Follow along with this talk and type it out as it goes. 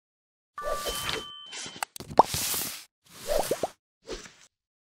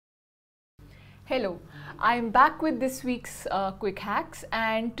Hello, I'm back with this week's quick hacks,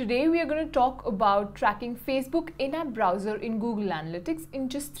 and today we are going to talk about tracking Facebook in-app browser in Google Analytics in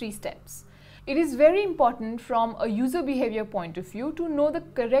just 3 steps. It is very important from a user behavior point of view to know the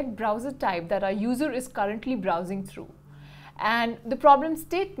correct browser type that our user is currently browsing through. And the problem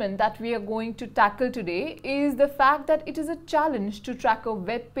statement that we are going to tackle today is the fact that it is a challenge to track a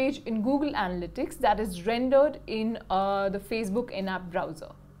web page in Google Analytics that is rendered in the Facebook in-app browser.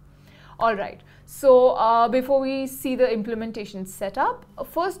 Alright, so before we see the implementation setup,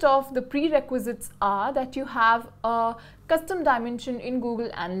 first off, the prerequisites are that you have a custom dimension in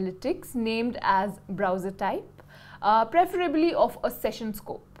Google Analytics named as browser type, preferably of a session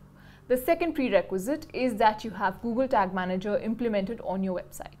scope. The second prerequisite is that you have Google Tag Manager implemented on your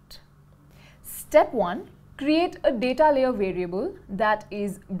website. Step 1. Create a data layer variable that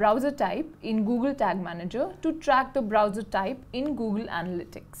is browser type in Google Tag Manager to track the browser type in Google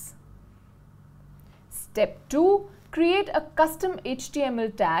Analytics. Step 2. Create a custom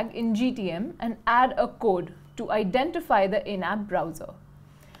HTML tag in GTM and add a code to identify the in-app browser.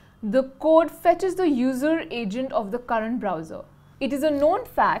 The code fetches the user agent of the current browser. It is a known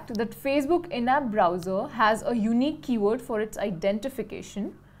fact that Facebook in-app browser has a unique keyword for its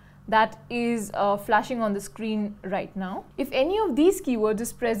identification that is flashing on the screen right now. If any of these keywords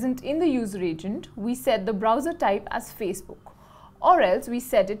is present in the user agent, we set the browser type as Facebook, or else we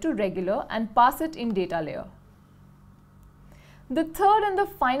set it to regular and pass it in data layer. The third and the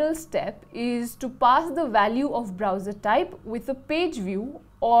final step is to pass the value of browser type with a page view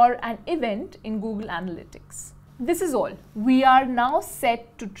or an event in Google Analytics. This is all. We are now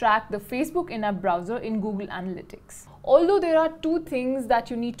set to track the Facebook in-app browser in Google Analytics. Although there are 2 things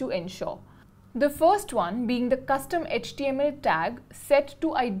that you need to ensure. The first one being the custom HTML tag set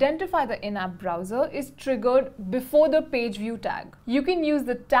to identify the in-app browser is triggered before the page view tag. You can use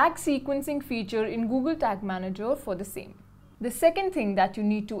the tag sequencing feature in Google Tag Manager for the same. The second thing that you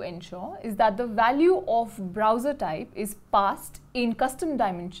need to ensure is that the value of browser type is passed in custom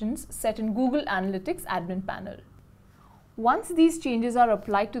dimensions set in Google Analytics admin panel. Once these changes are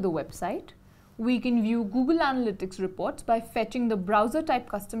applied to the website, we can view Google Analytics reports by fetching the browser type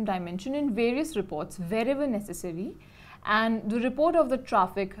custom dimension in various reports wherever necessary, and the report of the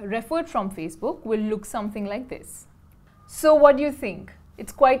traffic referred from Facebook will look something like this. So what do you think?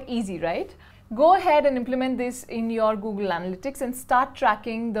 It's quite easy, right? Go ahead and implement this in your Google Analytics and start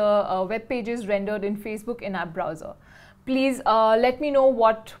tracking the web pages rendered in Facebook in-app browser. Please let me know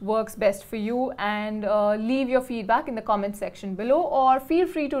what works best for you, and leave your feedback in the comment section below, or feel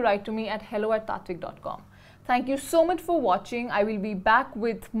free to write to me at hello@tatvic.com. Thank you so much for watching. I will be back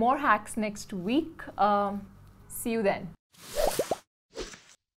with more hacks next week. See you then.